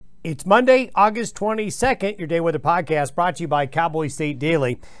It's Monday, August 22nd, your Day Weather Podcast brought to you by Cowboy State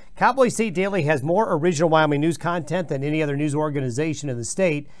Daily. Cowboy State Daily has more original Wyoming news content than any other news organization in the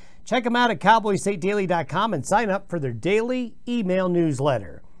state. Check them out at cowboystatedaily.com and sign up for their daily email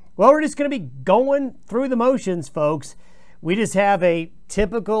newsletter. Well, we're just going to be going through the motions, folks. We just have a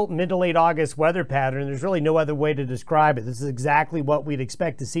typical mid to late August weather pattern. There's really no other way to describe it. This is exactly what we'd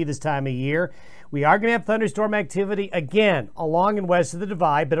expect to see this time of year. We are going to have thunderstorm activity again along and west of the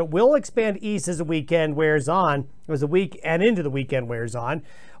divide, but it will expand east as the weekend wears on, as the week and into the weekend wears on.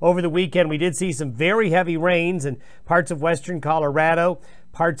 Over the weekend, we did see some very heavy rains in parts of western Colorado,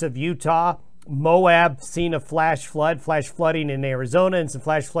 parts of Utah. Moab seen a flash flooding in Arizona, and some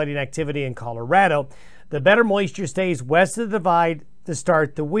flash flooding activity in Colorado. The better moisture stays west of the divide to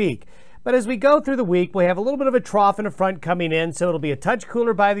start the week. But as we go through the week, we have a little bit of a trough and a front coming in, so it'll be a touch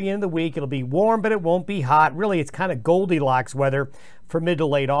cooler by the end of the week. It'll be warm, but it won't be hot. Really, it's kind of Goldilocks weather for mid to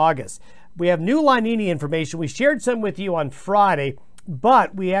late August. We have new La Nina information. We shared some with you on Friday,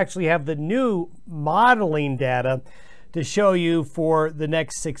 but we actually have the new modeling data to show you for the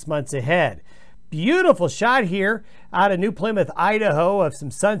next 6 months ahead. Beautiful shot here out of New Plymouth, Idaho, of some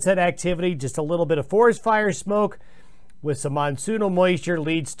sunset activity, just a little bit of forest fire smoke with some monsoonal moisture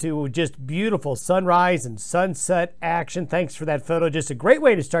leads to just beautiful sunrise and sunset action. Thanks for that photo. Just a great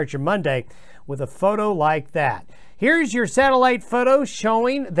way to start your Monday with a photo like that. Here's your satellite photo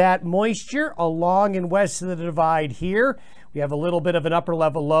showing that moisture along and west of the divide here. We have a little bit of an upper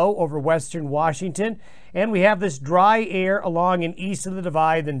level low over western Washington, and we have this dry air along and east of the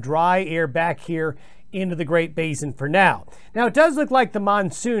divide, then dry air back here into the Great Basin for now. Now, it does look like the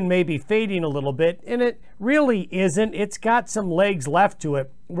monsoon may be fading a little bit, and it really isn't. It's got some legs left to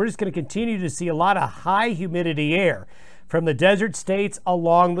it. We're just going to continue to see a lot of high humidity air from the desert states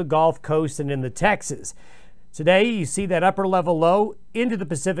along the Gulf Coast and into Texas. Today, you see that upper level low into the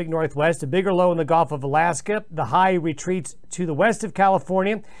Pacific Northwest, a bigger low in the Gulf of Alaska. The high retreats to the west of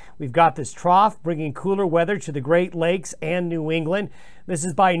California. We've got this trough bringing cooler weather to the Great Lakes and New England. This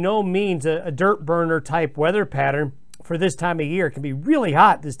is by no means a dirt burner type weather pattern for this time of year. It can be really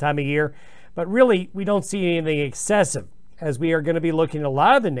hot this time of year, but really we don't see anything excessive, as we are going to be looking at a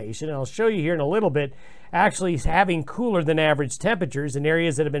lot of the nation, and I'll show you here in a little bit, actually having cooler than average temperatures in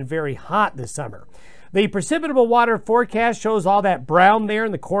areas that have been very hot this summer. The precipitable water forecast shows all that brown there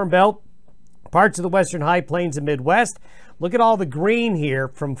in the Corn Belt, parts of the western high plains and Midwest. Look at all the green here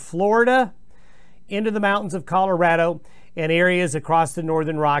from Florida into the mountains of Colorado and areas across the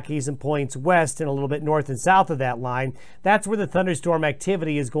northern Rockies and points west and a little bit north and south of that line. That's where the thunderstorm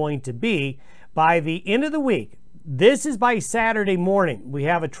activity is going to be by the end of the week. This is by Saturday morning. We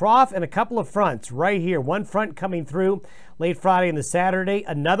have a trough and a couple of fronts right here. One front coming through late Friday and the Saturday,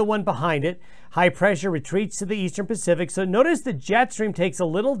 another one behind it. High pressure retreats to the eastern Pacific. So notice the jet stream takes a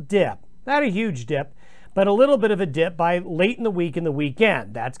little dip, not a huge dip, but a little bit of a dip by late in the week and the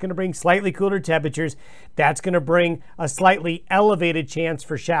weekend. That's going to bring slightly cooler temperatures. That's going to bring a slightly elevated chance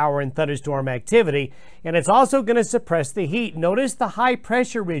for shower and thunderstorm activity. And it's also going to suppress the heat. Notice the high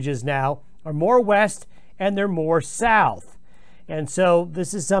pressure ridges now are more west and they're more south. And so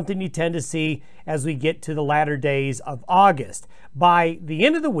this is something you tend to see as we get to the latter days of August. By the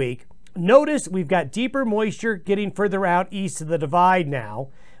end of the week, notice we've got deeper moisture getting further out east of the divide now.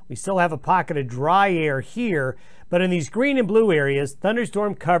 We still have a pocket of dry air here, but in these green and blue areas,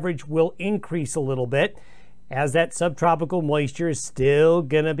 thunderstorm coverage will increase a little bit as that subtropical moisture is still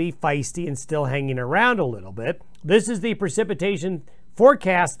going to be feisty and still hanging around a little bit. This is the precipitation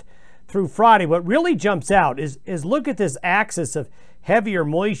forecast through Friday. What really jumps out is look at this axis of heavier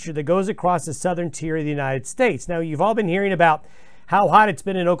moisture that goes across the southern tier of the United States. Now, you've all been hearing about how hot it's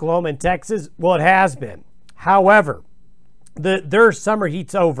been in Oklahoma and Texas. Well, it has been. However, their summer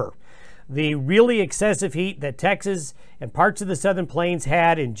heat's over. The really excessive heat that Texas and parts of the southern plains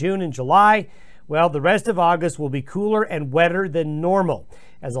had in June and July, well, the rest of August will be cooler and wetter than normal,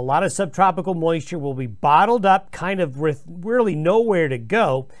 as a lot of subtropical moisture will be bottled up kind of with really nowhere to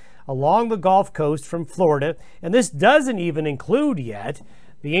go along the Gulf Coast from Florida. And this doesn't even include yet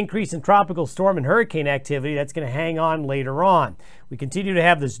the increase in tropical storm and hurricane activity that's going to hang on later on. We continue to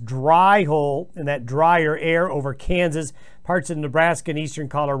have this dry hole and that drier air over Kansas, parts of Nebraska and eastern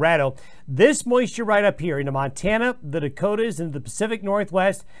Colorado. This moisture right up here into Montana, the Dakotas, into the Pacific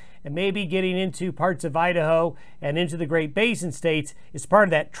Northwest, and maybe getting into parts of Idaho and into the Great Basin states is part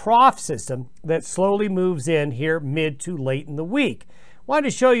of that trough system that slowly moves in here mid to late in the week.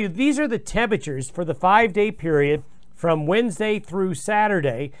 Wanted to show you, these are the temperatures for the 5-day period from Wednesday through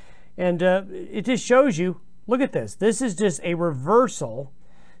Saturday. And it just shows you, look at this. This is just a reversal,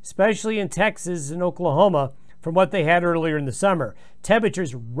 especially in Texas and Oklahoma, from what they had earlier in the summer.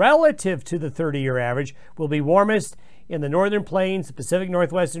 Temperatures relative to the 30-year average will be warmest in the northern plains, the Pacific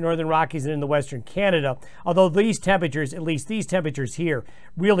Northwest and Northern Rockies, and in the western Canada, although these temperatures, at least these temperatures here,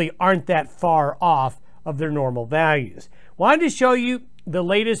 really aren't that far off of their normal values. Wanted to show you the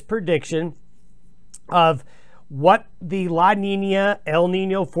latest prediction of what the La Nina El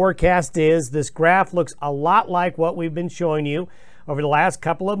Nino forecast is. This graph looks a lot like what we've been showing you over the last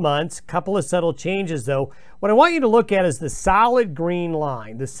couple of months. Couple of subtle changes though. What I want you to look at is the solid green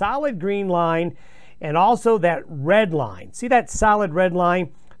line. The solid green line and also that red line. See that solid red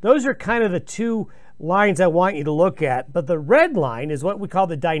line? Those are kind of the two lines I want you to look at. But the red line is what we call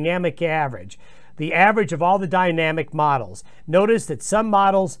the dynamic average. The average of all the dynamic models. Notice that some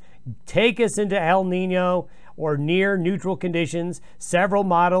models take us into El Nino or near neutral conditions. Several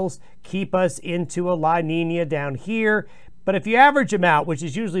models keep us into a La Nina down here. But if you average them out, which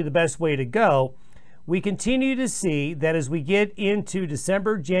is usually the best way to go, we continue to see that as we get into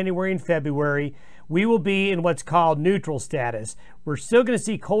December, January, and February, we will be in what's called neutral status. We're still going to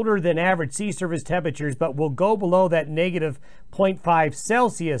see colder than average sea surface temperatures, but we'll go below that negative 0.5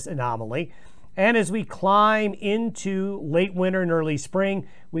 Celsius anomaly. And as we climb into late winter and early spring,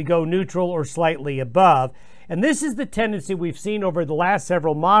 we go neutral or slightly above. And this is the tendency we've seen over the last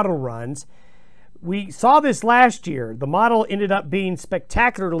several model runs. We saw this last year. The model ended up being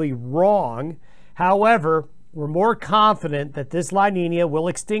spectacularly wrong. However, we're more confident that this La Nina will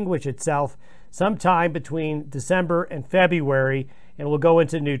extinguish itself sometime between December and February, and will go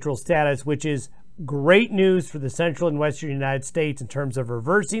into neutral status, which is great news for the central and western United States in terms of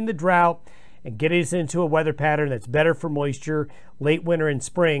reversing the drought and getting us into a weather pattern that's better for moisture late winter and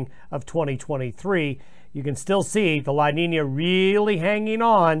spring of 2023. You can still see the La Nina really hanging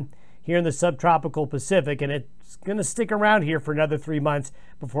on here in the subtropical Pacific, and it's going to stick around here for another 3 months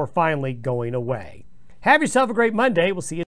before finally going away. Have yourself a great Monday. We'll see you